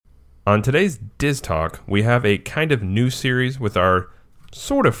On today's Diz Talk, we have a kind of new series with our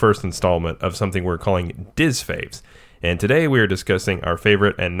sort of first installment of something we're calling Diz Faves. And today we are discussing our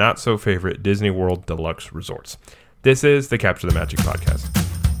favorite and not so favorite Disney World Deluxe resorts. This is the Capture the Magic podcast.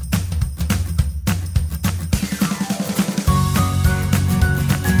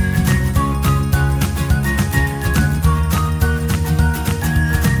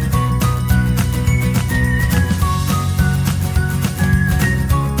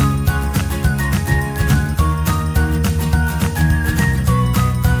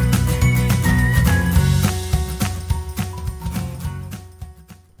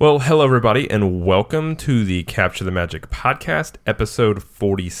 Well, hello everybody, and welcome to the Capture the Magic podcast, episode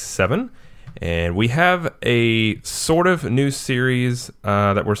 47. And we have a sort of new series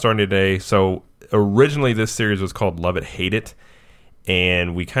that we're starting today. So originally this series was called Love It, Hate It.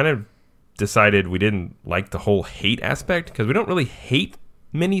 And we kind of decided we didn't like the whole hate aspect because we don't really hate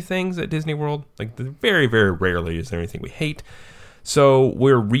many things at Disney World. Like very, very rarely is there anything we hate. So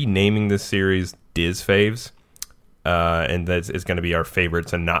we're renaming this series Diz Faves. And that is going to be our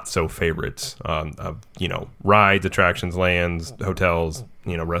favorites and not so favorites of, rides, attractions, lands, hotels,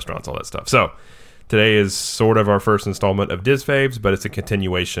 restaurants, all that stuff. So today is sort of our first installment of Diz Faves, but it's a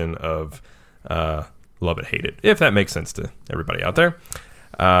continuation of Love It, Hate It, if that makes sense to everybody out there.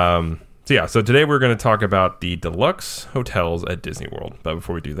 So today we're going to talk about the deluxe hotels at Disney World. But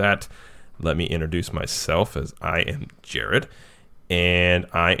before we do that, let me introduce myself as I am Jared. And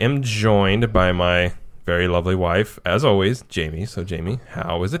I am joined by my very lovely wife, as always, Jamie. So, Jamie,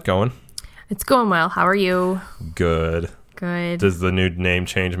 how is it going? It's going well. How are you? Good. Good. Does the new name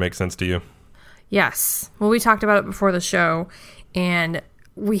change make sense to you? Yes. Well, we talked about it before the show, and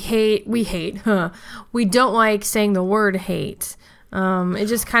we don't like saying the word hate. It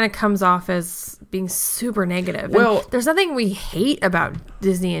just kind of comes off as being super negative. Well, and there's nothing we hate about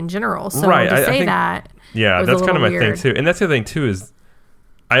Disney in general. So right, to say that, yeah, that's kind of my weird. thing too. And that's the thing too is,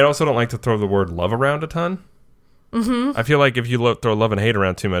 I also don't like to throw the word love around a ton. Mm-hmm. I feel like if you throw love and hate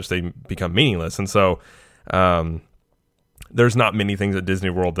around too much, they become meaningless. And so there's not many things at Disney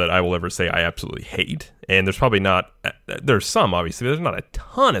World that I will ever say I absolutely hate. And there's probably not, there's some obviously, but there's not a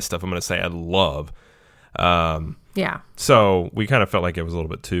ton of stuff I'm going to say I love. So we kind of felt like it was a little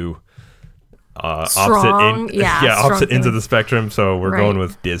bit too opposite ends of the spectrum. So we're going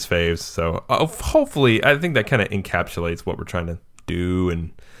with Diz Faves. So hopefully, I think that kind of encapsulates what we're trying to do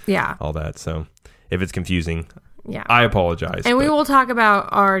and all that. So if it's confusing, I apologize. And we will talk about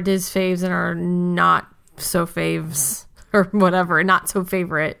our Diz Faves and our not so faves or whatever, not so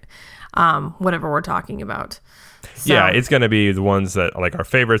favorite, whatever we're talking about. So, yeah, it's going to be the ones that like our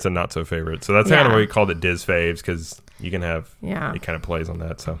favorites and not so favorites. So that's kind of why we called it Diz Faves, because you can have it kind of plays on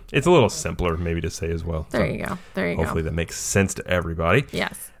that. So it's a little simpler maybe to say as well. There you go. Hopefully that makes sense to everybody.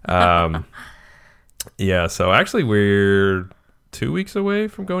 Yes. So actually we're 2 weeks away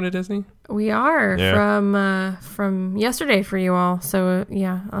from going to Disney. We are from yesterday for you all. So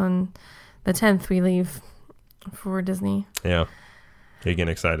on the 10th we leave for Disney. Yeah. Are you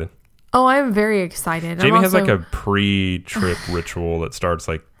getting excited? Oh, I'm very excited. Jamie has like a pre-trip ritual that starts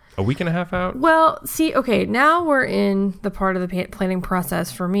like a week and a half out. Well, see, okay, now we're in the part of the planning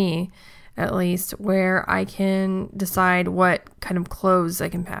process for me, at least, where I can decide what kind of clothes I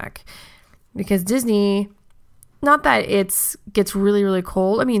can pack. Because Disney, not that it gets really, really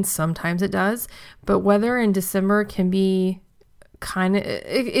cold. I mean, sometimes it does. But weather in December can be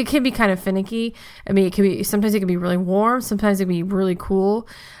it can be kind of finicky. I mean, sometimes it can be really warm. Sometimes it can be really cool.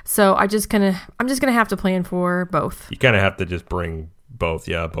 So I'm just going to have to plan for both. You kind of have to just bring both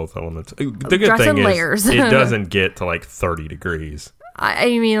elements. The good thing is layers. It doesn't get to like 30 degrees. I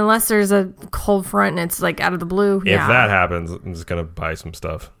mean, unless there's a cold front and it's like out of the blue. If that happens, I'm just going to buy some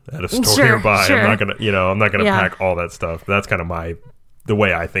stuff at a store nearby. Sure. I'm not going to pack all that stuff. That's kind of the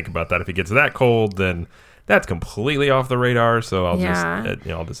way I think about that. If it gets that cold, then that's completely off the radar. So I'll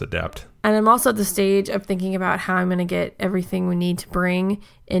just adapt. And I'm also at the stage of thinking about how I'm going to get everything we need to bring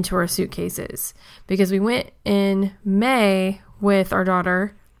into our suitcases, because we went in May with our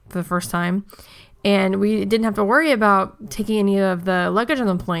daughter for the first time. And we didn't have to worry about taking any of the luggage on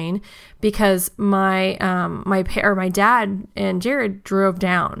the plane because my dad and Jared drove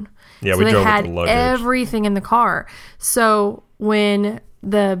down. Yeah, so we they drove had with the luggage. Everything in the car. So when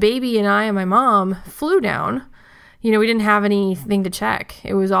the baby and I and my mom flew down, we didn't have anything to check.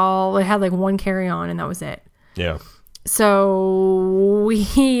 It had like one carry-on and that was it. Yeah. So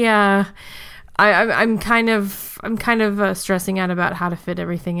I'm kind of stressing out about how to fit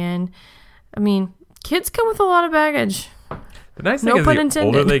everything in. I mean, kids come with a lot of baggage. The nice thing is the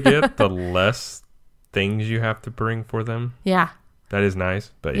older they get, the less things you have to bring for them. Yeah. That is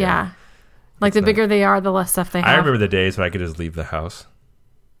nice. But Like the bigger they are, the less stuff they have. I remember the days when I could just leave the house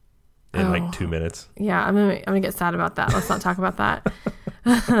in like 2 minutes. Yeah, I'm gonna get sad about that. Let's not talk about that.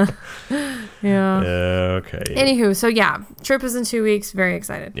 Yeah. Okay. Anywho, so yeah, trip is in 2 weeks. Very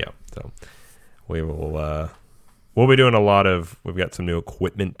excited. Yeah. So we will. We'll be doing a lot of. We've got some new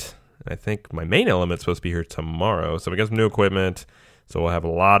equipment. I think my main element's supposed to be here tomorrow. So we got some new equipment. So we'll have a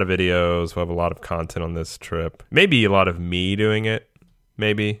lot of videos. We'll have a lot of content on this trip. Maybe a lot of me doing it.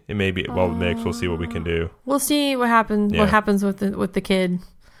 Maybe it may be mix. We'll see what we can do. We'll see what happens. Yeah. What happens with the kid?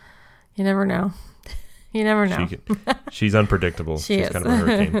 You never know. You never know. She's unpredictable. She's is. kind of a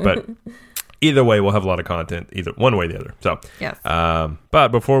hurricane. But either way, we'll have a lot of content, either one way or the other. So, yes. But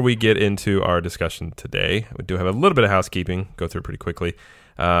before we get into our discussion today, we do have a little bit of housekeeping. Go through pretty quickly.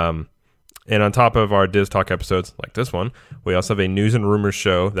 And on top of our Diz Talk episodes like this one, we also have a news and rumors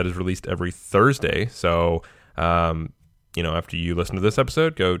show that is released every Thursday. So, after you listen to this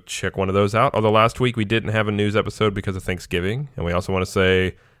episode, go check one of those out. Although last week we didn't have a news episode because of Thanksgiving. And we also want to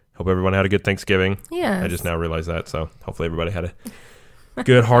say, hope everyone had a good Thanksgiving. Yeah. I just now realized that. So hopefully everybody had a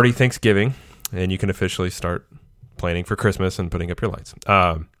good, hearty Thanksgiving. And you can officially start planning for Christmas and putting up your lights.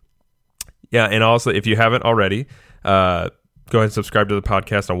 And also, if you haven't already, go ahead and subscribe to the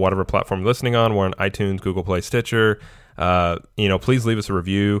podcast on whatever platform you're listening on. We're on iTunes, Google Play, Stitcher. Please leave us a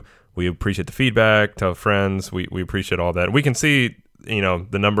review. We appreciate the feedback. Tell friends. We appreciate all that. We can see, the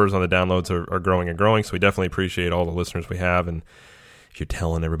numbers on the downloads are growing and growing. So we definitely appreciate all the listeners we have. And if you're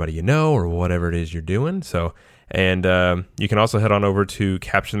telling everybody you know or whatever it is you're doing. So, and you can also head on over to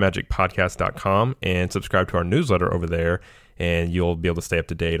capturethemagicpodcast.com and subscribe to our newsletter over there. And you'll be able to stay up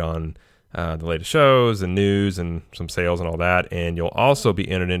to date on the latest shows and news and some sales and all that. And you'll also be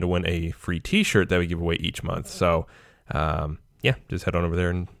entered in to win a free t-shirt that we give away each month. So, just head on over there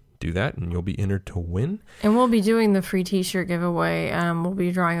and do that and you'll be entered to win. And we'll be doing the free t-shirt giveaway. We'll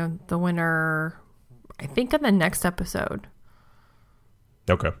be drawing the winner, I think, on the next episode.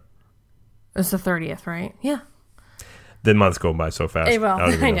 Okay. It's the 30th, right? Yeah. The months go by so fast. Hey, well,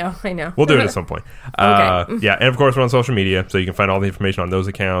 I know. We'll do it at some point. Okay. And of course we're on social media, so you can find all the information on those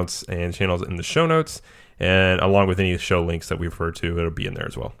accounts and channels in the show notes, and along with any show links that we refer to, it'll be in there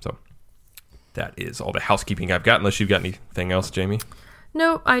as well. So that is all the housekeeping I've got, unless you've got anything else, Jamie.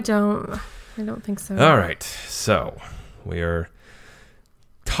 No, I don't. I don't think so. All right. So we are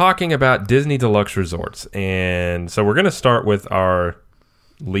talking about Disney Deluxe Resorts, and so we're going to start with our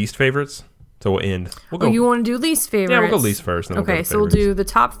least favorites. So we'll end. You want to do least favorites? Yeah, we'll go least first. Then okay, so we'll do the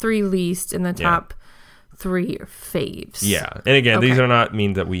top 3 least and the top 3 faves. Yeah, and again, these are not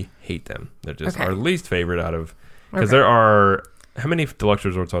mean that we hate them. They're just our least favorite out of, because there are, how many deluxe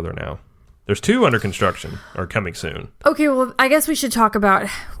resorts are there now? There's 2 under construction or coming soon. Okay, well, I guess we should talk about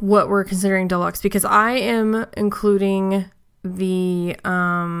what we're considering deluxe, because I am including the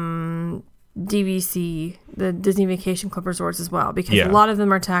DVC, the Disney Vacation Club resorts as well, because a lot of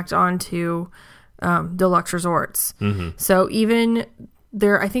them are tacked onto deluxe resorts. Mm-hmm. So even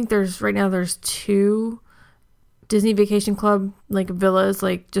there, I think there's 2 Disney Vacation Club like villas,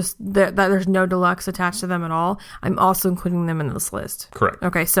 like just that there's no deluxe attached to them at all. I'm also including them in this list. Correct.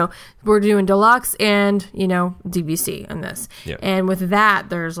 Okay, so we're doing deluxe and DVC in this. Yep. And with that,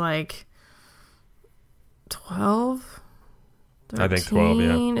 there's like 12. 13? I think 12.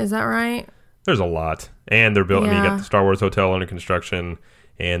 Yeah, is that right? There's a lot, and they're building. You got the Star Wars Hotel under construction,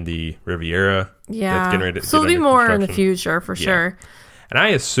 and the Riviera. Yeah, that's getting ready to so there'll be more in the future for sure. And I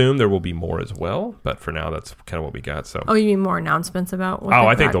assume there will be more as well, but for now, that's kind of what we got. So, you mean more announcements about? What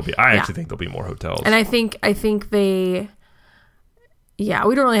I think there'll be. I actually think there'll be more hotels. And I think they. Yeah,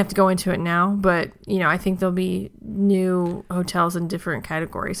 we don't really have to go into it now, but I think there'll be new hotels in different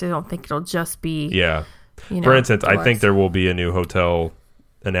categories. I don't think it'll just be. Yeah. For instance, I think there will be a new hotel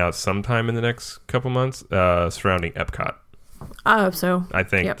announced sometime in the next couple months surrounding Epcot. I hope so. I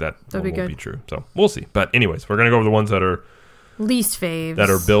think that will be true. So we'll see. But anyways, we're going to go over the ones that are least faves, that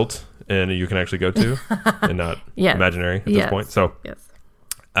are built and you can actually go to and not imaginary at this point. So,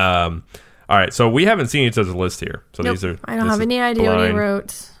 all right. So we haven't seen each other's list here. So these are. I don't have any idea what he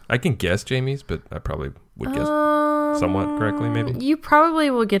wrote. I can guess Jamie's, but I probably would guess somewhat correctly, maybe. You probably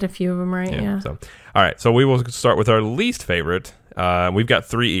will get a few of them right. Yeah. So, all right. So we will start with our least favorite. We've got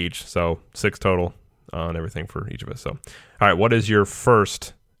 3 each, so 6 total on everything for each of us. So, all right. What is your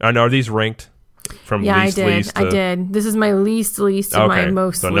first? Are these ranked from least? Yeah, I did. Least I did. This is my least and my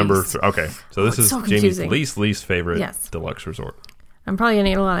most so least. Number okay. So this is so Jamie's least favorite deluxe resort. I'm probably gonna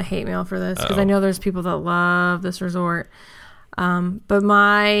get a lot of hate mail for this because I know there's people that love this resort. But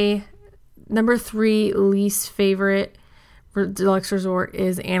my number 3 least favorite deluxe resort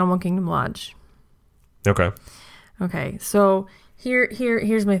is Animal Kingdom Lodge. Okay. So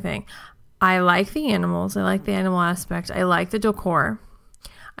here's my thing. I like the animals. I like the animal aspect. I like the decor.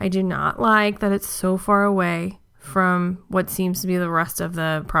 I do not like that it's so far away from what seems to be the rest of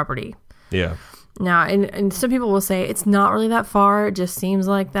the property. Yeah. Now, and some people will say it's not really that far. It just seems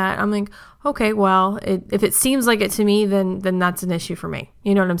like that. I'm like, okay, well, if it seems like it to me, then that's an issue for me.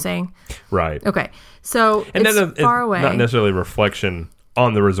 You know what I'm saying? Right. Okay. So And it's far away. Not necessarily a reflection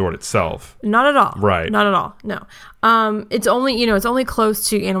on the resort itself. Not at all. Right. Not at all. No. It's only close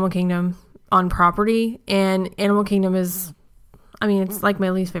to Animal Kingdom on property, and Animal Kingdom is, it's like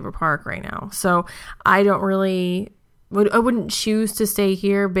my least favorite park right now. So I wouldn't choose to stay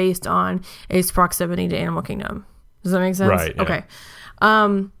here based on its proximity to Animal Kingdom. Does that make sense? Right. Yeah. Okay.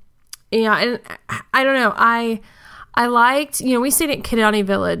 Yeah, and I don't know. I liked, we stayed at Kidani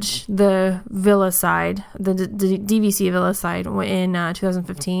Village, the villa side, the DVC villa side in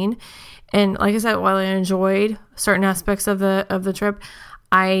 2015. And like I said, while I enjoyed certain aspects of the trip,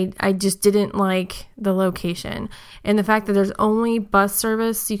 I just didn't like the location. And the fact that there's only bus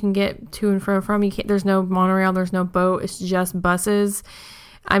service you can get to and fro from. There's no monorail, there's no boat, it's just buses.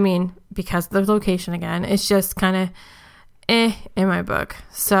 Because of the location again, it's just kind of in my book.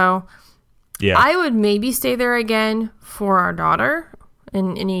 So yeah, I would maybe stay there again for our daughter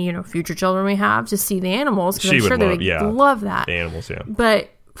and any future children we have to see the animals, because I'm sure they would love that. The animals, yeah.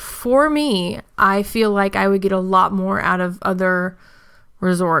 But for me, I feel like I would get a lot more out of other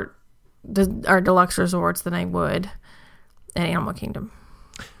deluxe resorts than I would at Animal Kingdom.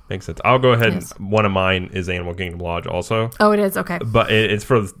 Makes sense. I'll go ahead. Yes. One of mine is Animal Kingdom Lodge also. Oh, it is? Okay. But it's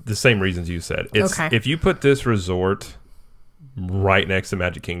for the same reasons you said. It's okay. If you put this resort right next to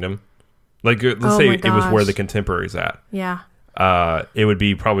Magic Kingdom, like let's say it was where the Contemporary's at. Yeah. It would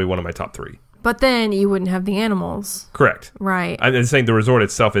be probably one of my top 3. But then you wouldn't have the animals. Correct. Right. I'm saying the resort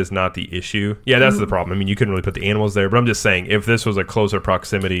itself is not the issue. Yeah, that's the problem. You couldn't really put the animals there. But I'm just saying, if this was a closer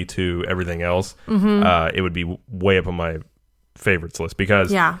proximity to everything else, it would be way up on my favorites list. Because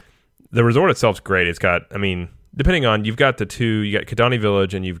the resort itself's great. It's got, depending on, you've got you got Kidani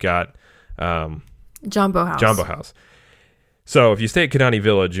Village and you've got Jumbo House. So if you stay at Kidani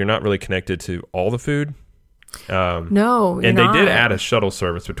Village, you're not really connected to all the food. No, and they did add a shuttle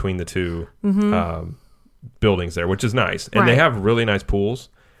service between the two buildings there, which is nice. And they have really nice pools.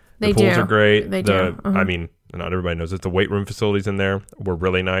 The pools are great. They do. Not everybody knows it. The weight room facilities in there were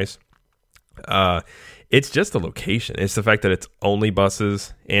really nice. It's just the location. It's the fact that it's only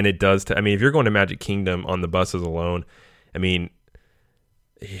buses, and it does. If you're going to Magic Kingdom on the buses alone, 30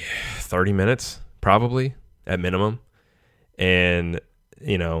 minutes probably at minimum. And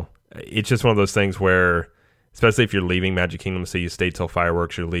it's just one of those things where, especially if you're leaving Magic Kingdom, so you stay till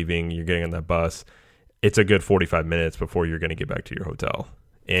fireworks, you're leaving, you're getting on that bus, it's a good 45 minutes before you're going to get back to your hotel.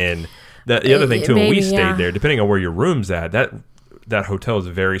 And the other thing, too, when we stayed there, depending on where your room's at, that hotel is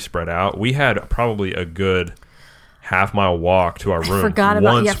very spread out. We had probably a good half-mile walk to our room once we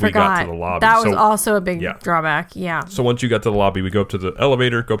got to the lobby. That was also a big drawback, So once you got to the lobby, we go up to the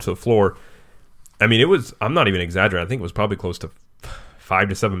elevator, go up to the floor. It was, I'm not even exaggerating, I think it was probably close to 5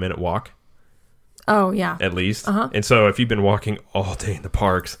 to 7 minute walk. Oh, yeah. At least. And so if you've been walking all day in the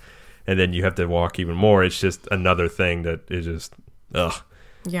parks and then you have to walk even more, it's just another thing that is just, ugh.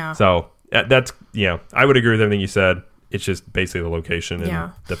 Yeah. So that's, I would agree with everything you said. It's just basically the location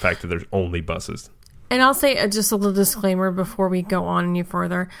and the fact that there's only buses. And I'll say just a little disclaimer before we go on any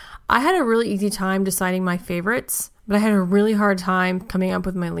further. I had a really easy time deciding my favorites, but I had a really hard time coming up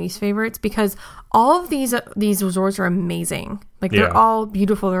with my least favorites, because all of these resorts are amazing. Like, they're all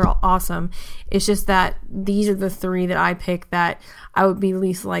beautiful. They're all awesome. It's just that these are the 3 that I picked that I would be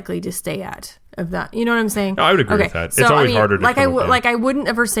least likely to stay at. Of that, you know what I'm saying? No, I would agree with that. So, it's always harder to I wouldn't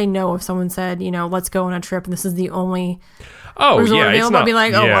ever say no if someone said, let's go on a trip and this is the only resort available. I'd be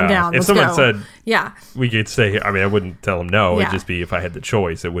like, I'm down. If someone said, yeah, we could stay here, I wouldn't tell them no. It'd just be if I had the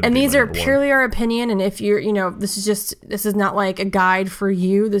choice. It wouldn't. And be these are purely our opinion. And if you're, this is not like a guide for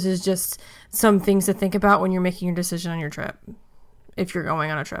you. This is just some things to think about when you're making your decision on your trip, if you're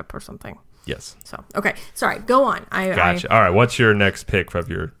going on a trip or something. Yes. So, okay. Sorry. Go on. Gotcha. All right. What's your next pick of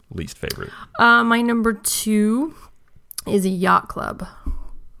your least favorite? My number 2 is a yacht club.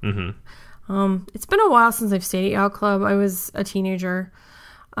 It's been a while since I've stayed at yacht club. I was a teenager.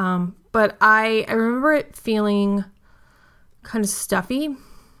 But I remember it feeling kind of stuffy.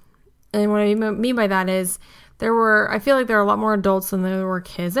 And what I mean by that is I feel like there were a lot more adults than there were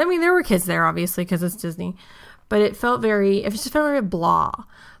kids. There were kids there, obviously, because it's Disney. But it just felt very blah. A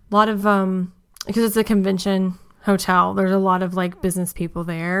lot of, because it's a convention hotel, there's a lot of like business people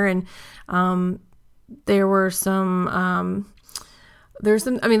there. And there were some,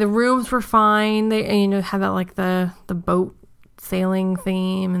 the rooms were fine. They, had that like the boat sailing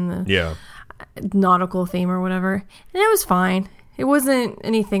theme and the Yeah. nautical theme or whatever. And it was fine. It wasn't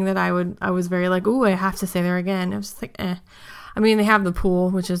anything that I was very like, ooh, I have to stay there again. It was just like, eh. I mean, they have the pool,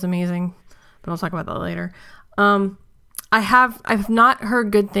 which is amazing, but I'll talk about that later. I've not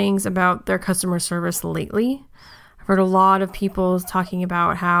heard good things about their customer service lately. I've heard a lot of people talking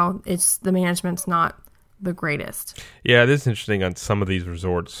about how the management's not the greatest. Yeah, it is interesting. On some of these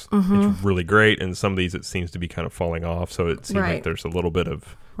resorts, it's really great, and some of these it seems to be kind of falling off. So it seems like there's a little bit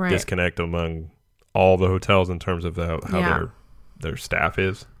of disconnect among all the hotels in terms of how their staff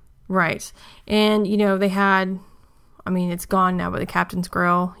is. Right. And, they had, I mean, it's gone now, but the Captain's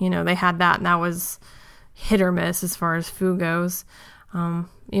Grill, they had that, and that was hit or miss as far as food goes. Ale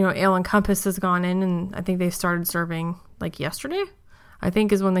and Compass has gone in, and I think they started serving like yesterday, I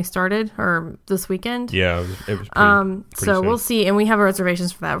think is when they started, or this weekend. Yeah, it was pretty so soon. We'll see, and we have our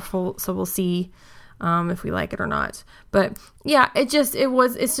reservations for that, so we'll see if we like it or not. But yeah, it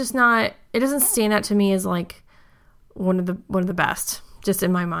doesn't stand out to me as like one of the best, just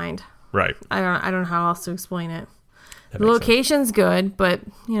in my mind. Right. I don't know how else to explain it. That The makes location's sense. good, but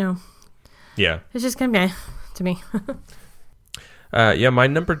Yeah. it's just kind of meh to me. My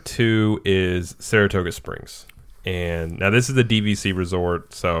number 2 is Saratoga Springs. And now this is the DVC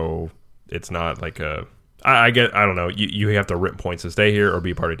resort, so it's not like I don't know. You have to rent points to stay here or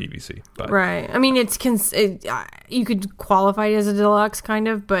be part of DVC. But. Right. I mean, you could qualify it as a deluxe kind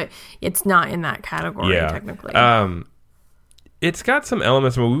of, but it's not in that category technically. It's got some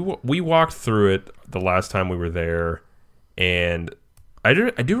elements. I mean, we walked through it the last time we were there, and I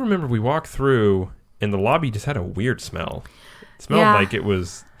do remember we walked through, and the lobby just had a weird smell. It smelled like it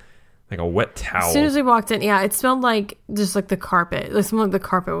was like a wet towel. As soon as we walked in, it smelled like just like the carpet. It smelled like the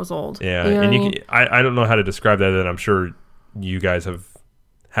carpet was old. Yeah, you know and I don't know how to describe that. And I'm sure you guys have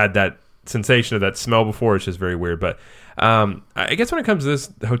had that sensation of that smell before. It's just very weird. But I guess when it comes to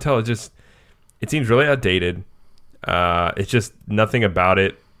this hotel, it seems really outdated. It's just nothing about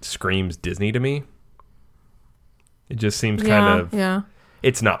it screams Disney to me. It just seems kind of. Yeah.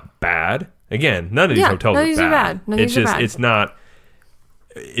 It's not bad. Again, none of these hotels are bad. It's not.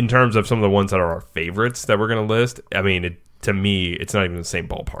 In terms of some of the ones that are our favorites that we're going to list, I mean, to me, it's not even the same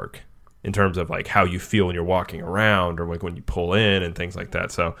ballpark in terms of like how you feel when you're walking around or like when you pull in and things like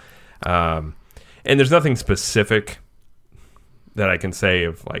that. So, and there's nothing specific that I can say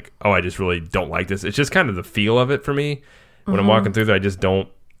of like, oh, I just really don't like this. It's just kind of the feel of it for me when I'm walking through there. I don't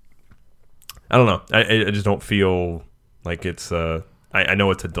know. I just don't feel like it's, I know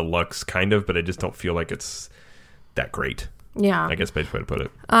it's a deluxe kind of, but I just don't feel like it's that great. Yeah. I guess best way to put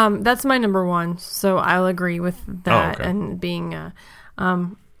it. That's my number 1, so I'll agree with that. Oh, okay. And being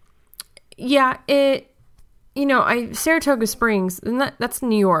Saratoga Springs, and that's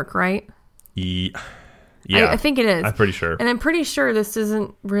New York, right? Yeah. I think it is. I'm pretty sure. And I'm pretty sure this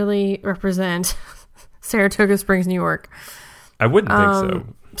doesn't really represent Saratoga Springs, New York. I wouldn't think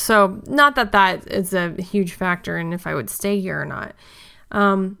so. So not that is a huge factor in if I would stay here or not.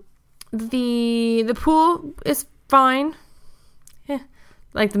 The pool is fine.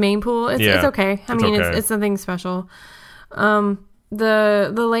 Like the main pool, it's okay. I mean, okay. it's nothing special.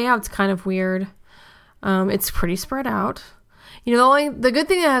 The layout's kind of weird. It's pretty spread out. The good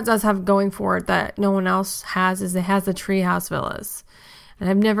thing that it does have going for it that no one else has is it has the treehouse villas, and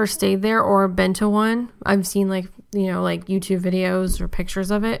I've never stayed there or been to one. I've seen like YouTube videos or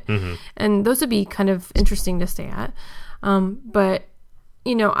pictures of it, and those would be kind of interesting to stay at. But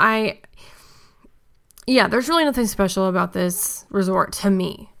there's really nothing special about this resort to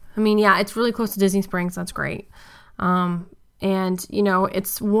me. I mean, it's really close to Disney Springs. That's great. And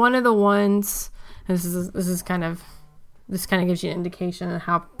it's one of the ones. This kind of gives you an indication of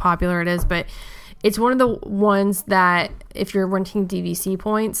how popular it is, but it's one of the ones that if you're renting DVC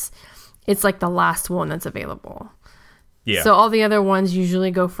points, it's like the last one that's available. Yeah. So all the other ones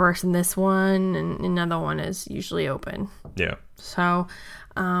usually go first, and this one and another one is usually open. Yeah. So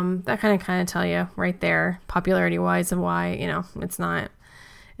that kind of tell you right there, popularity wise, and why it's not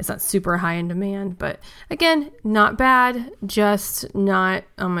super high in demand. But again, not bad, just not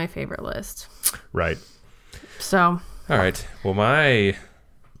on my favorite list. Right. So. All right. Well, my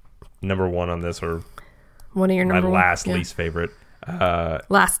number 1 on this, or one of your number my last least favorite.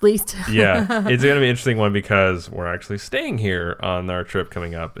 Last least. Yeah, it's going to be an interesting one because we're actually staying here on our trip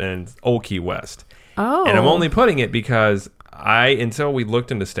coming up, and it's Old Key West. Oh. And I'm only putting it because until we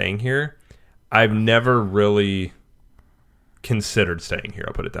looked into staying here, I've never really considered staying here.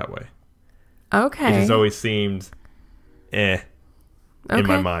 I'll put it that way. Okay. It has always seemed in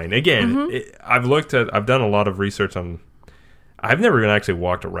my mind. Again, I've done a lot of research on, I've never even actually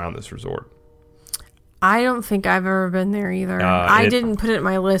walked around this resort. I don't think I've ever been there either. I didn't put it in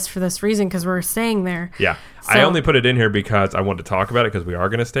my list for this reason because we're staying there. Yeah. So, I only put it in here because I wanted to talk about it because we are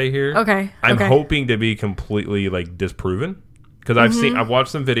going to stay here. Okay. I'm hoping to be completely like disproven because I've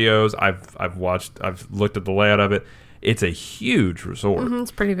watched some videos. I've looked at the layout of it. It's a huge resort. Mm-hmm,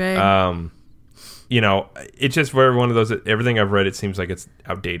 it's pretty big. It's just very one of those. Everything I've read, it seems like it's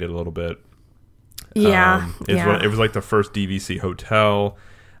outdated a little bit. Yeah. It was like the first DVC hotel.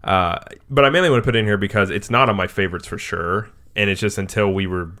 But I mainly want to put it in here because it's not on my favorites for sure. And it's just until we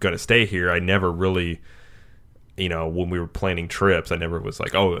were going to stay here, I never really, when we were planning trips, I never was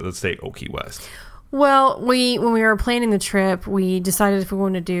like, oh, let's stay at Old Key West. Well, when we were planning the trip, we decided if we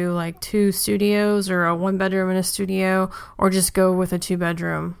wanted to do like 2 studios or a 1-bedroom and a studio, or just go with a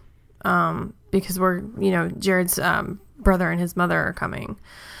 2-bedroom. Because Jared's brother and his mother are coming.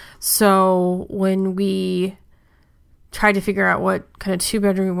 So when we tried to figure out what kind of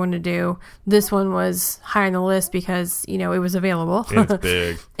 2-bedroom we wanted to do, this one was high on the list because it was available. It's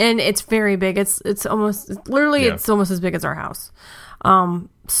big. And it's very big. It's almost as big as our house.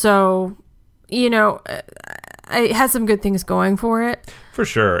 So it has some good things going for it. For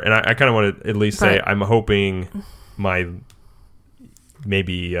sure. And I kind of want to at least say I'm hoping my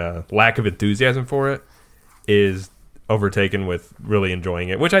maybe lack of enthusiasm for it is overtaken with really enjoying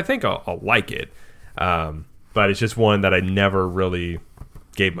it, which I think I'll like it. But it's just one that I never really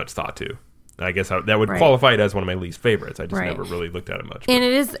gave much thought to. I guess that would qualify it as one of my least favorites. I just never really looked at it much. And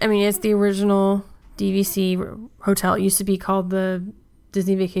it is, it's the original DVC hotel. It used to be called the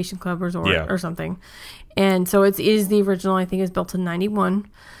Disney Vacation Club Resort or something. And so it is the original. I think it was built in 91.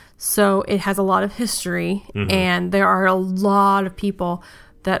 So it has a lot of history. Mm-hmm. And there are a lot of people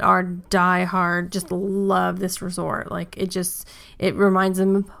that are diehard, just love this resort. Like it reminds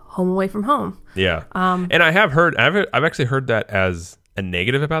them of home away from home. Yeah. And I've actually heard that as a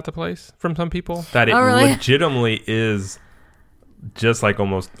negative about the place from some people, that it legitimately is just like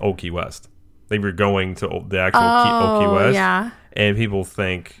almost Old Key West. Like we're going to the actual Old Key West. Yeah. And people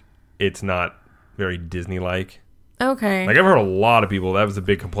think it's not very Disney-like. Okay. Like I've heard a lot of people, that was a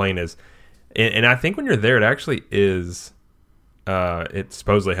big complaint and I think when you're there, it actually is, it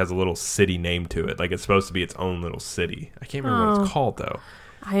supposedly has a little city name to it. Like it's supposed to be its own little city. I can't remember what it's called though.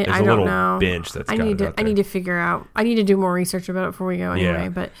 I don't know. Bench that's I need to figure out. I need to do more research about it before we go anyway. Yeah.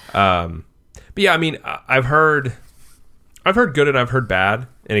 But yeah, I've heard good and I've heard bad.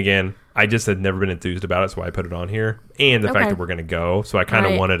 And again, I just had never been enthused about it, so I put it on here. And the fact that we're going to go, so I kind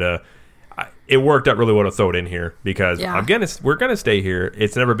of wanted to. It worked out really well to throw it in here because we're gonna stay here.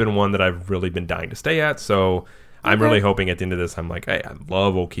 It's never been one that I've really been dying to stay at, so I'm really hoping at the end of this, I'm like, hey, I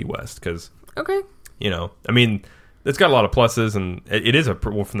love Old Key West because it's got a lot of pluses, and it is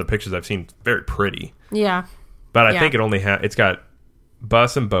from the pictures I've seen, very pretty. Yeah, but I think it's got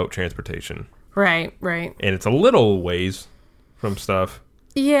bus and boat transportation. Right. And it's a little ways from stuff.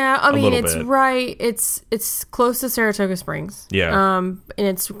 Yeah, it's right. It's close to Saratoga Springs. Yeah. And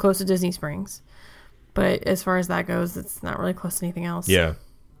it's close to Disney Springs. But as far as that goes, it's not really close to anything else. Yeah.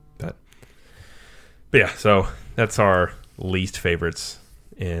 But yeah, so that's our least favorites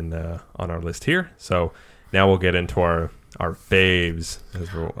on our list here. So now we'll get into our faves,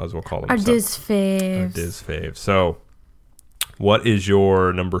 as we'll call them. Our Diz faves. Our Diz faves. So what is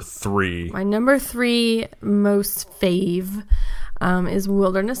your number 3? My number 3 most fave is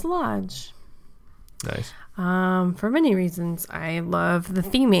Wilderness Lodge. Nice. For many reasons. I love the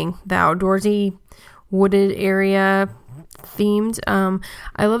theming, the outdoorsy, wooded area themed.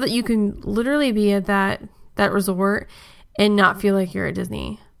 I love that you can literally be at that resort and not feel like you're at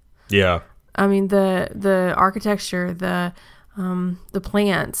Disney. Yeah. The architecture, the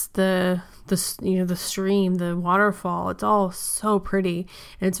plants, the stream, the waterfall, it's all so pretty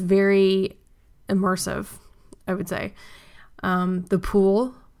and it's very immersive, I would say. The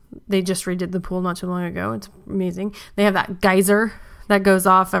pool, they just redid the pool not too long ago. It's amazing. They have that geyser that goes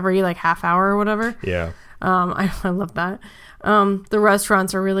off every half hour or whatever. Yeah. I love that. The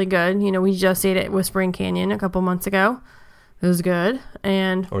restaurants are really good. We just ate at Whispering Canyon a couple months ago. It was good.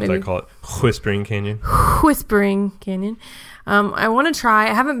 And what do I call it? Whispering Canyon? Whispering Canyon. I want to try.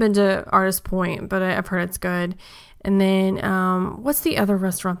 I haven't been to Artist Point, but I've heard it's good. And then, what's the other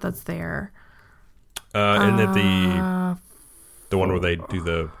restaurant that's there? Isn't it the one where they do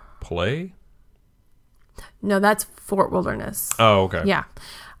the play? No, that's Fort Wilderness. Oh, okay. Yeah.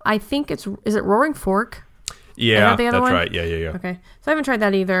 I think is it Roaring Fork? Yeah, that's one? Right. Yeah. Okay. So I haven't tried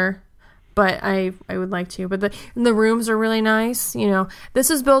that either, but I would like to. But the rooms are really nice. This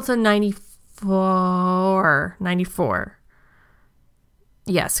was built in 94.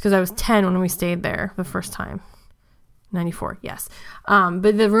 Yes, because I was 10 when we stayed there the first time. 94, yes.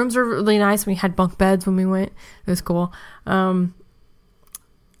 But the rooms were really nice. We had bunk beds when we went. It was cool. I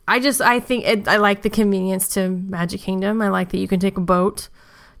like the convenience to Magic Kingdom. I like that you can take a boat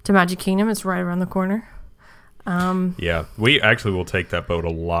to Magic Kingdom. It's right around the corner. Yeah, we actually will take that boat a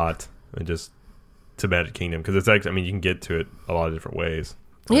lot and just to Magic Kingdom because it's actually, I mean, you can get to it a lot of different ways.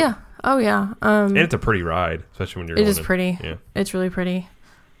 So. Yeah. Oh yeah. And it's a pretty ride, especially when you're. It is pretty. Yeah. It's really pretty.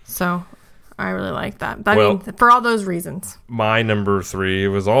 So I really like that. I mean, for all those reasons. My number 3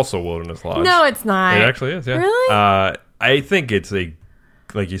 was also Wilderness Lodge. No, it's not. It actually is. Yeah. Really? I think it's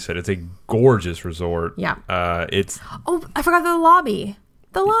like you said, it's a gorgeous resort. Yeah. It's. Oh, I forgot the lobby.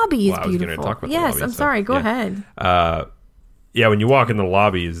 The lobby is I was beautiful. talk about yes, the lobby, I'm sorry. Go ahead. Yeah, when you walk in the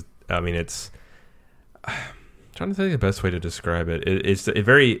lobbies, I mean, it's. I'm trying to think of the best way to describe it.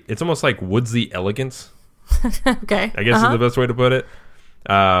 It's almost like woodsy elegance. Okay. I guess is the best way to put it.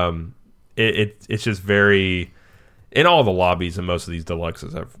 It's just very. In all the lobbies and most of these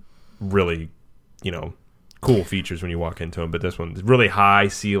deluxes have really, cool features when you walk into them. But this one's really high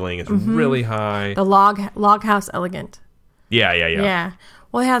ceiling. It's really high. The log house elegant. Yeah. Yeah.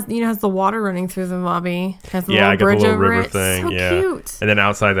 Well, it has the water running through the lobby. It has the I got the little over river it. thing. So cute. And then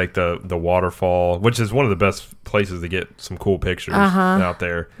outside, like the waterfall, which is one of the best places to get some cool pictures out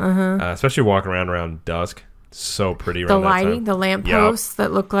there. Especially walking around dusk. So pretty. The around lighting, that time. the lampposts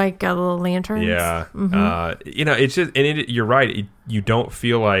that look like little lanterns. Yeah. It's just, and you're right. You don't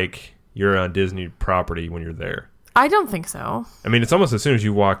feel like you're on Disney property when you're there. I don't think so. I mean, it's almost as soon as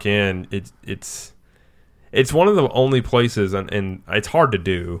you walk in, it's one of the only places, and it's hard to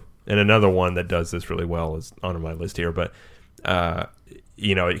do. And another one that does this really well is on my list here. But,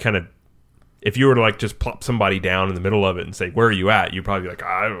 it kind of, if you were to like just plop somebody down in the middle of it and say, where are you at? You'd probably be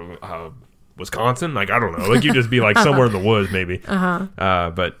like, Wisconsin? Like, I don't know. Like, you'd just be like somewhere in the woods, maybe.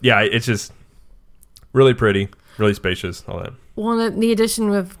 But yeah, it's just really pretty, really spacious, all that. Well, the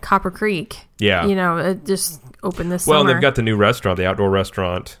addition of Copper Creek. Yeah. It just opened this Well, summer. and they've got the new restaurant, the outdoor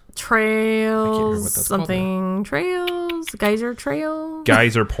restaurant. Trails, something trails, Geyser Trail,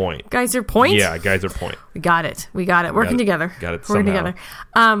 Geyser Point. Geyser Point. Yeah, Geyser Point. We got it. Working together. Got it. Working somehow.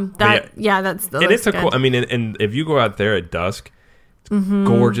 together. That's and it's a cool. I mean, and if you go out there at dusk, it's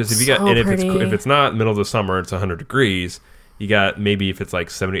gorgeous. If you got, and if it's not middle of the summer, it's 100 degrees. You got maybe if it's like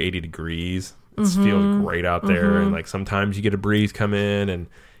 70, 80 degrees, it feels great out there. And like sometimes you get a breeze come in, and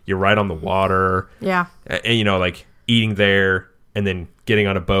you're right on the water. Yeah. And like eating there. And then getting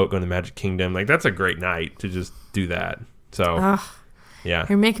on a boat, going to Magic Kingdom. Like, that's a great night to just do that. So, yeah.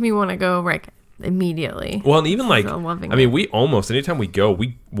 You're making me want to go immediately. Well, and even like, we anytime we go,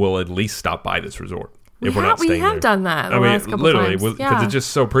 we will at least stop by this resort. If we're not staying there. We have done that the last couple times. Because it's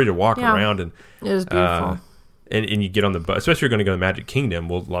just so pretty to walk around. And it was beautiful. And you get on the boat, especially if you're going to go to Magic Kingdom,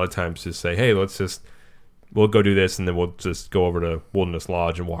 we'll a lot of times just say, hey, we'll go do this, and then we'll just go over to Wilderness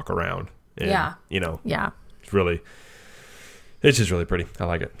Lodge and walk around. And, it's really... It's just really pretty. I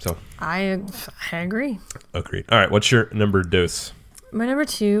like it. So I agree. Agreed. All right. What's your number 2? My number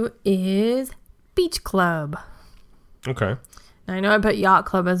 2 is Beach Club. Okay. Now, I know I put Yacht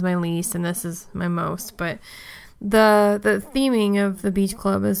Club as my least, and this is my most, but the theming of the Beach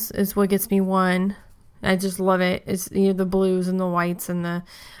Club is what gets me one. I just love it. It's the blues and the whites and the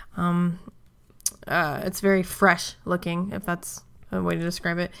it's very fresh looking, if that's a way to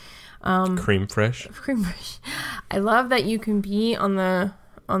describe it. Cream fresh. I love that you can be on the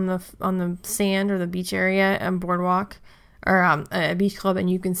sand or the beach area and boardwalk or a beach club, and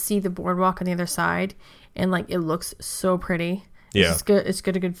you can see the boardwalk on the other side, and like it looks so pretty. Yeah, it's good. It's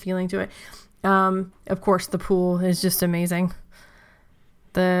got a good feeling to it. Of course, the pool is just amazing.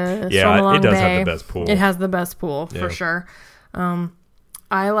 It does have the best pool. It has the best pool for sure.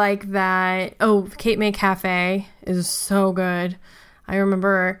 I like that. Oh, Cape May Cafe is so good. I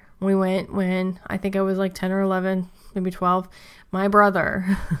remember we went when I think I was like 10 or 11, maybe 12. My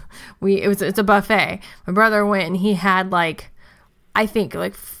brother, it's a buffet. My brother went and he had I think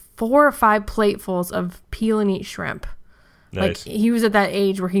 4 or 5 platefuls of peel and eat shrimp. Nice. Like he was at that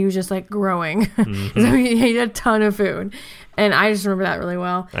age where he was just growing. So he ate a ton of food. And I just remember that really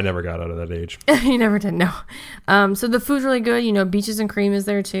well. I never got out of that age. You never did, no. So the food's really good. Beaches and Cream is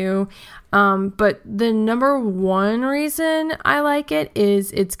there too. But the number 1 reason I like it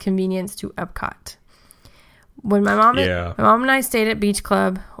is its convenience to Epcot. When my mom and I stayed at Beach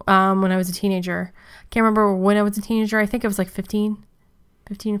Club when I was a teenager. I can't remember when I was a teenager. I think I was 15,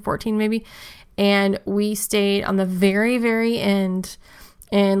 14 maybe. And we stayed on the very, very end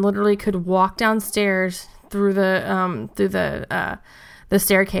and literally could walk downstairs through the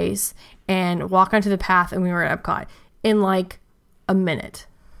staircase and walk onto the path, and we were at Epcot in a minute.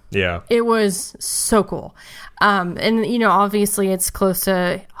 Yeah. It was so cool. And, you know, obviously it's close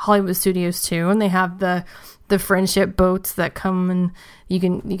to Hollywood Studios too. And they have the friendship boats that come, and you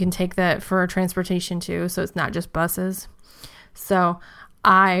can take that for transportation too. So it's not just buses. So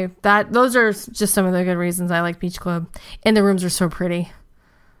those are just some of the good reasons I like Beach Club. And the rooms are so pretty.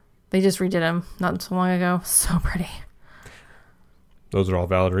 They just redid them not so long ago. So pretty. Those are all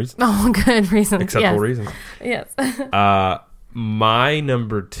valid reasons. Oh, good reasons. Acceptable reasons. Yes. My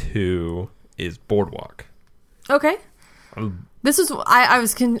number 2 is Boardwalk. Okay. This is I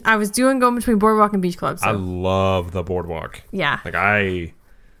was going between Boardwalk and Beach Club. So. I love the Boardwalk. Yeah. Like I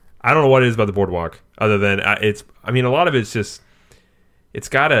don't know what it is about the Boardwalk other than a lot of it's just, it's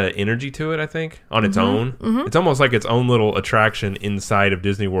got an energy to it, I think, on its own. Mm-hmm. It's almost like its own little attraction inside of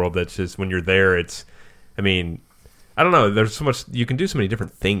Disney World that's just, when you're there, I don't know, there's so much, you can do so many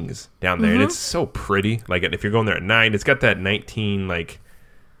different things down there, and it's so pretty. Like, if you're going there at night, it's got that 19, like,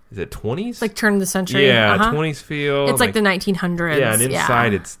 is it 20s? Like turn of the century. Yeah, 20s feel. It's like the 1900s. Yeah, and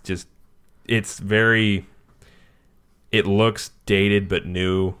inside it's very, it looks dated but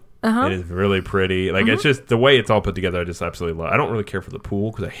new. It is really pretty. Like, it's just, the way it's all put together, I just absolutely love. I don't really care for the pool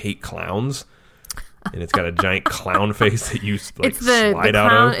because I hate clowns. And it's got a giant clown face that you, like, slide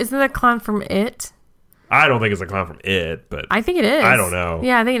out of. Isn't that clown from It? I don't think it's a clown from It, but I think it is. I don't know.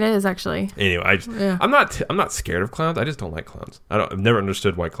 Yeah, I think it is actually. Anyway, I'm not scared of clowns. I just don't like clowns. I've never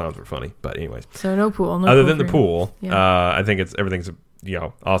understood why clowns were funny. But anyways, so no pool. Other than the pool, I think everything's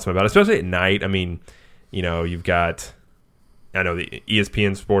awesome about it, especially at night. I mean, you've got, I know the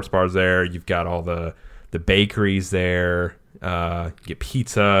ESPN sports bars there. You've got all the bakeries there. You get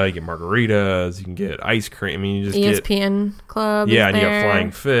pizza, you get margaritas, you can get ice cream. I mean, you just ESPN Club. Yeah, and you got flying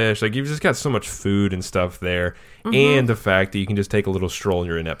fish. Like, you've just got so much food and stuff there, and the fact that you can just take a little stroll and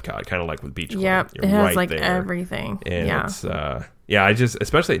you're in Epcot, kind of like with Beach Club. Yep, You're it has right like there. everything. And it's I just,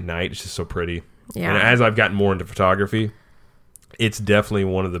 especially at night, it's just so pretty. Yeah. And as I've gotten more into photography, it's definitely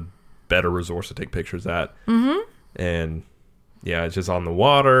one of the better resorts to take pictures at. Mm-hmm. And yeah, it's just on the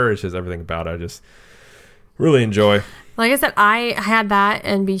water. It's just everything about it. I just really enjoy. Like I said, I had that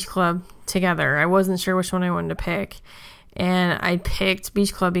and Beach Club together. I wasn't sure which one I wanted to pick. And I picked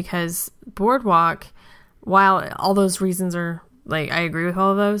Beach Club because Boardwalk, while all those reasons are, like, I agree with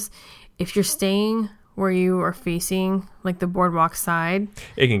all of those, if you're staying where you are facing, like, the Boardwalk side,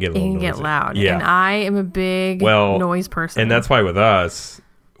 it can get loud. Yeah. And I am a big noise person. And that's why with us,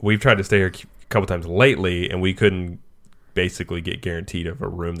 we've tried to stay here a couple times lately, and we couldn't basically get guaranteed of a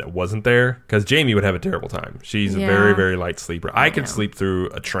room that wasn't there, because Jamie would have a terrible time. She's a very, very light sleeper. I could sleep through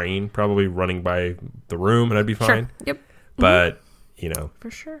a train probably running by the room and I'd be fine. Sure. Yep. But for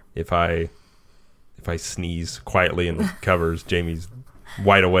sure, if I sneeze quietly in the covers, Jamie's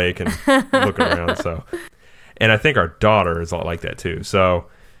wide awake and looking around. So, and I think our daughter is a lot like that too. So,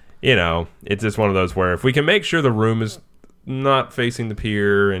 it's just one of those where if we can make sure the room is not facing the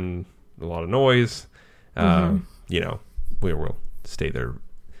pier and a lot of noise, we will stay there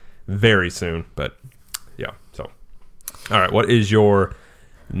very soon. But yeah, so all right, what is your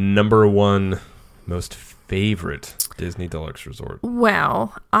number 1 most favorite Disney Deluxe Resort?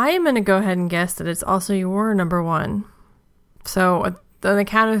 Well, I am going to go ahead and guess that it's also your number 1. So on the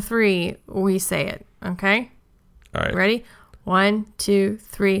count of 3, we say it. Okay. All right. Ready? 1, 2,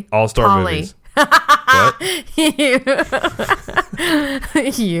 3. All-Star movies. What?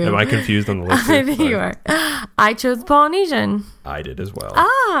 You. Am I confused on the list? I think you are. I chose Polynesian. I did as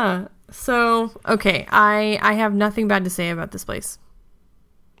well. So okay. I have nothing bad to say about this place.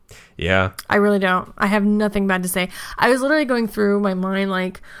 Yeah. I really don't. I have nothing bad to say. I was literally going through my mind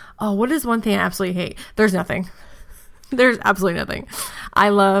like, oh, what is one thing I absolutely hate? There's nothing. There's absolutely nothing. I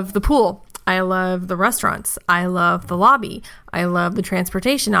love the pool. I love the restaurants. I love the lobby. I love the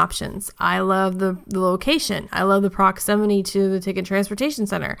transportation options. I love the location. I love the proximity to the ticket transportation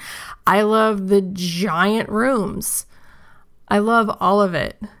center. I love the giant rooms. I love all of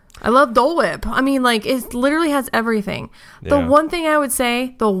it. I love Dole Whip. I mean, like, it literally has everything. The one thing I would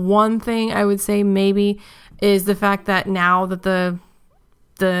say maybe is the fact that now that the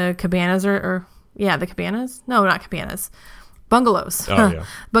cabanas the cabanas? No, not cabanas. Bungalows. Oh, yeah.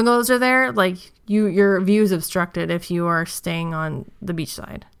 Bungalows are there. Like, your view is obstructed if you are staying on the beach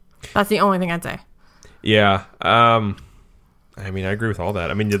side. That's the only thing I'd say. Yeah. I mean, I agree with all that.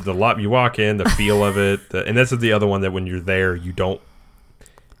 I mean, the lot you walk in, the feel of it, and this is the other one that when you're there, you don't.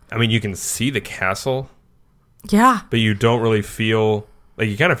 I mean, you can see the castle. Yeah. But you don't really feel like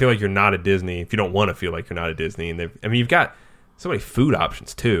you kind of feel like you're not at Disney if you don't want to feel like you're not at Disney. And you've got so many food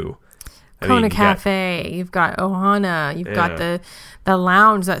options too. Kona Cafe. You've got Ohana. You've got the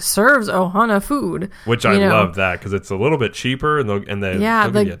lounge that serves Ohana food. Which I love that because it's a little bit cheaper and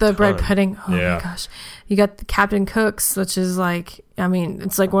the bread pudding. Oh my gosh. You got the Captain Cook's, which is like, I mean,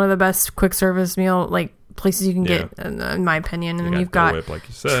 it's like one of the best quick service meal like places you can get, in my opinion. And then you've got Whip, like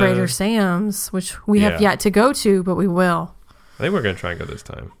you said. Trader Sam's, which we have yet to go to, but we will. I think we're going to try and go this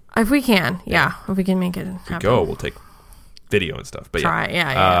time. If we can, if we can make it happen. If we go, we'll take video and stuff. But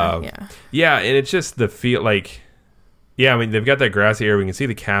yeah, and it's just the feel like, I mean, they've got that grassy area. We can see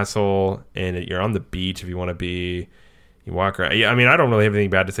the castle, and you're on the beach if you want to be. You walk around. Yeah, I mean, I don't really have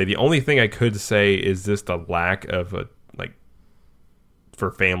anything bad to say. The only thing I could say is just the lack of for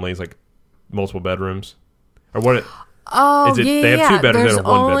families, like multiple bedrooms, or what? They have 2 bedrooms. There's and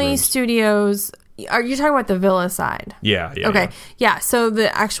 1 only bedroom. studios. Are you talking about the villa side? Yeah. Okay. Yeah. So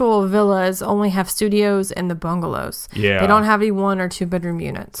the actual villas only have studios and the bungalows. Yeah. They don't have any 1 or 2 bedroom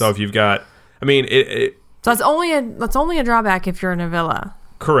units. So if you've got, I mean, so that's only a drawback if you're in a villa.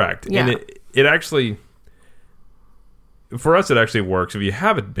 Correct. Yeah. And it actually, for us, it actually works. If you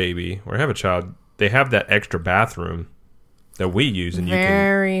have a baby or have a child, they have that extra bathroom that we use, and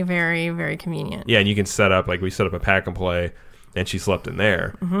very, very, very convenient. Yeah, and you can set up, like we set up a pack and play, and she slept in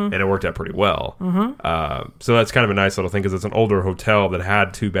there, and it worked out pretty well. So that's kind of a nice little thing because it's an older hotel that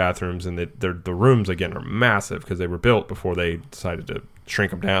had 2 bathrooms, and the rooms again are massive because they were built before they decided to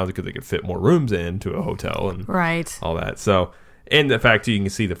shrink them down because they could fit more rooms into a hotel and all that. So, and the fact that you can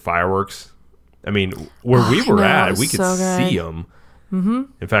see the fireworks. I mean, where we were at, we could see them.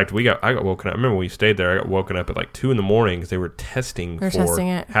 In fact, I got woken up. I remember when we stayed there, I got woken up at like 2 a.m. because they were testing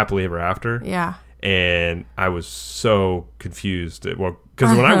it. Happily Ever After. Yeah. And I was so confused. Well,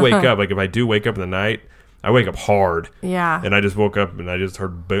 because when I wake up, like if I do wake up in the night, I wake up hard. Yeah. And I just woke up and I just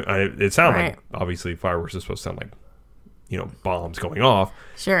heard it sounded like, obviously fireworks is supposed to sound like, bombs going off.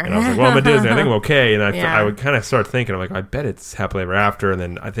 Sure. And I was like, well, I'm at Disney. I think I'm okay. And I would kind of start thinking, I'm like, I bet it's Happily Ever After. And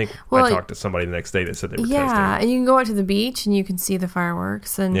then I think I talked to somebody the next day that said they were testing. Yeah, and you can go out to the beach and you can see the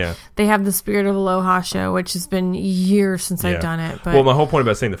fireworks. And they have the Spirit of Aloha show, which has been years since I've done it. But my whole point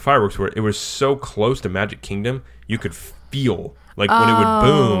about saying the fireworks were, it was so close to Magic Kingdom, you could feel, like when it would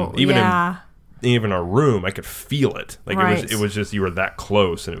boom, even our room, I could feel it. Like it was just, you were that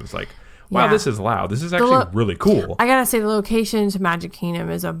close, and it was like, wow, this is loud. This is actually really cool. I gotta say, the location to Magic Kingdom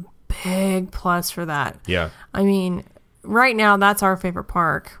is a big plus for that. Yeah. I mean, right now, that's our favorite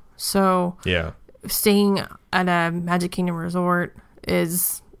park. So, staying at a Magic Kingdom resort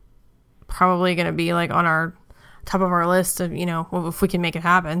is probably going to be like on our top of our list of, if we can make it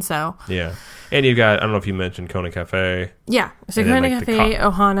happen. So, yeah. And you've got, I don't know if you mentioned Kona Cafe. Yeah. So, Kona Cafe,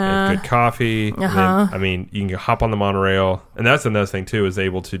 Ohana. Good coffee. Then, I mean, you can hop on the monorail. And that's another thing, too, is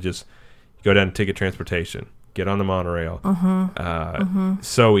able to just go down to Ticket Transportation, get on the monorail.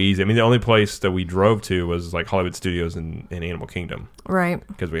 So easy. I mean, the only place that we drove to was like Hollywood Studios and Animal Kingdom. Right.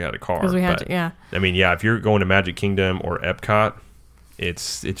 Because we had a car. Because we had to, yeah. I mean, if you're going to Magic Kingdom or Epcot,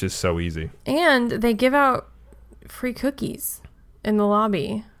 it's just so easy. And they give out free cookies in the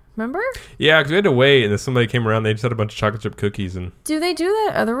lobby. Remember? Yeah, because we had to wait, and then somebody came around. They just had a bunch of chocolate chip cookies. And do they do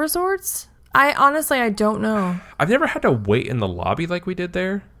that at other resorts? I don't know. I've never had to wait in the lobby like we did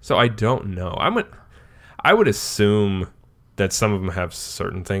there, so I don't know. I would assume that some of them have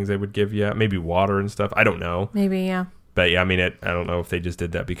certain things they would give you, maybe water and stuff. I don't know. Maybe, yeah. But yeah, I mean, I don't know if they just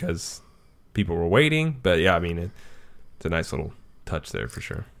did that because people were waiting. But yeah, I mean, it's a nice little touch there for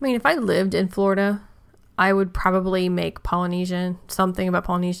sure. I mean, if I lived in Florida, I would probably make something about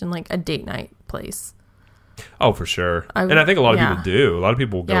Polynesian like a date night place. Oh, for sure. And I think a lot of people do. A lot of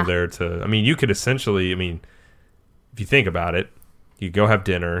people will go there to, I mean, you could essentially, if you think about it, you could go have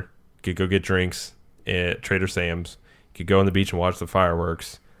dinner, you could go get drinks at Trader Sam's, you could go on the beach and watch the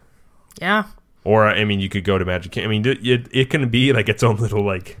fireworks. Yeah. Or, you could go to Magic Kingdom. I mean, it can be like its own little,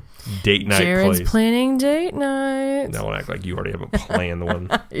 like, date night Jared's place. planning date night. Don't act like you already haven't planned the one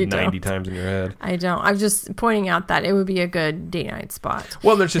 90 times in your head. I don't. I'm just pointing out that it would be a good date night spot.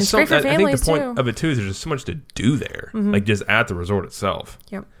 Well, there's just I think the point too. of it, too, is there's just so much to do there. Like, just at the resort itself.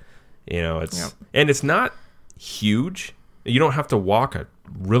 Yep. And it's not huge. You don't have to walk a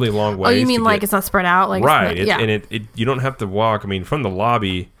really long way. Oh, you mean like it's not spread out? Like right. And you don't have to walk. I mean, from the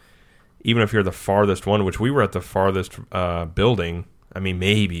lobby, even if you're the farthest one, which we were at the farthest building,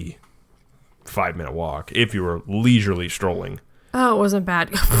 maybe 5-minute walk if you were leisurely strolling. Oh, it wasn't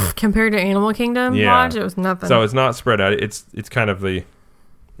bad compared to Animal Kingdom Lodge. It was nothing. So it's not spread out. It's kind of in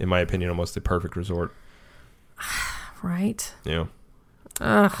my opinion, almost the perfect resort. Right. Yeah.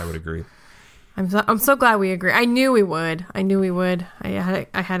 I would agree. I'm so glad we agree. I knew we would. I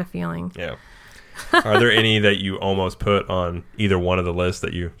had a feeling. Yeah. Are there any that you almost put on either one of the lists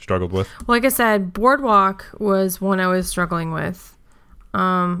that you struggled with? Like I said, Boardwalk was one I was struggling with.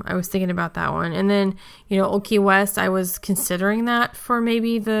 I was thinking about that one. And then, Old Key West, I was considering that for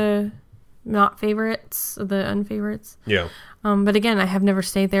maybe the not favorites, the unfavorites. Yeah. But again, I have never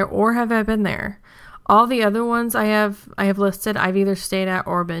stayed there or have I been there. All the other ones I have listed, I've either stayed at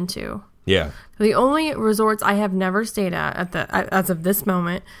or been to. Yeah. The only resorts I have never stayed at as of this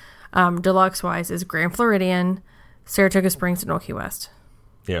moment, deluxe wise, is Grand Floridian, Saratoga Springs, and Old Key West.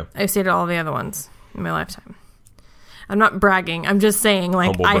 Yeah. I've stayed at all the other ones in my lifetime. I'm not bragging. I'm just saying, like,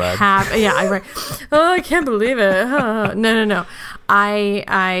 Humble I brag. have. Yeah, I can't believe it. No.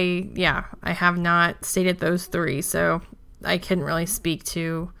 I have not stayed at those three, so I couldn't really speak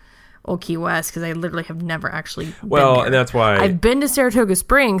to Old Key West because I literally have never actually been there. And that's why I've been to Saratoga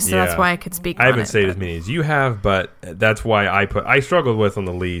Springs, so Yeah. that's why I could speak. I haven't stayed as many as you have, but that's why I struggled with on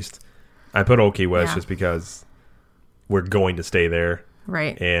the least. I put Old Key West just because we're going to stay there.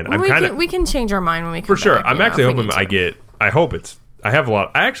 Right. And we can change our mind when we come for sure. back, I'm actually if we hoping need to. I have a lot.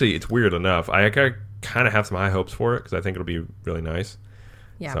 Actually, it's weird enough. I kind of have some high hopes for it because I think it'll be really nice.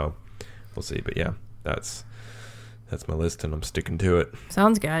 Yeah. So we'll see. But yeah, that's my list, and I'm sticking to it.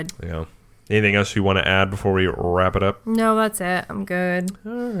 Sounds good. Anything else you want to add before we wrap it up? No, that's it. I'm good.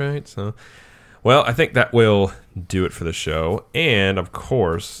 All right. So, well, I think that will do it for the show. And of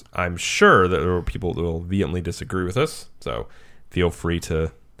course, I'm sure that there are people that will vehemently disagree with us. So feel free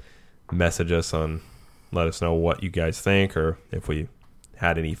to message us let us know what you guys think or if we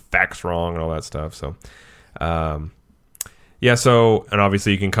had any facts wrong and all that stuff. So, and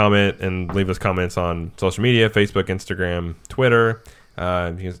obviously you can comment and leave us comments on social media, Facebook, Instagram, Twitter.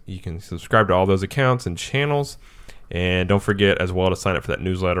 You can subscribe to all those accounts and channels. And don't forget as well to sign up for that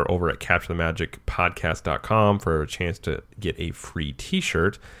newsletter over at CaptureTheMagicPodcast.com for a chance to get a free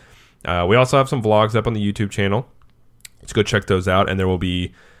t-shirt. We also have some vlogs up on the YouTube channel. Let's go check those out. And there will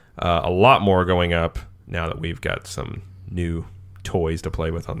be a lot more going up now that we've got some new toys to play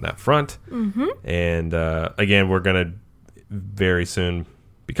with on that front. Mm-hmm. And again, we're going to very soon,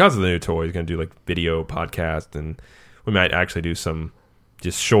 because of the new toys, going to do like video podcast, and we might actually do some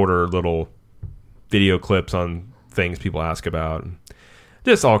just shorter little video clips on things people ask about, and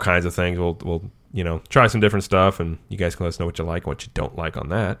just all kinds of things. We'll try some different stuff, and you guys can let us know what you like and what you don't like on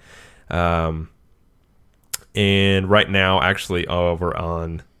that. And right now, actually, over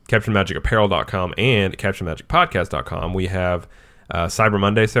on CaptureMagicApparel.com and CaptureMagicPodcast.com, we have Cyber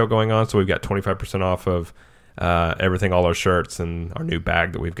Monday sale going on. So we've got 25% off of everything, all our shirts and our new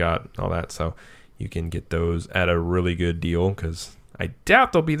bag that we've got, all that. So you can get those at a really good deal because I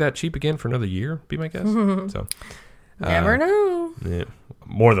doubt they'll be that cheap again for another year, be my guess. So Never know. Yeah,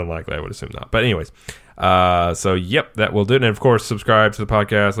 more than likely, I would assume not. But anyways, that will do it. And of course, subscribe to the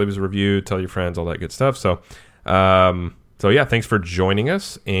podcast, leave us a review, tell your friends, all that good stuff. So thanks for joining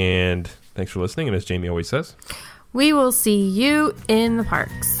us, and thanks for listening. And as Jamie always says, we will see you in the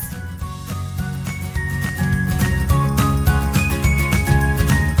parks.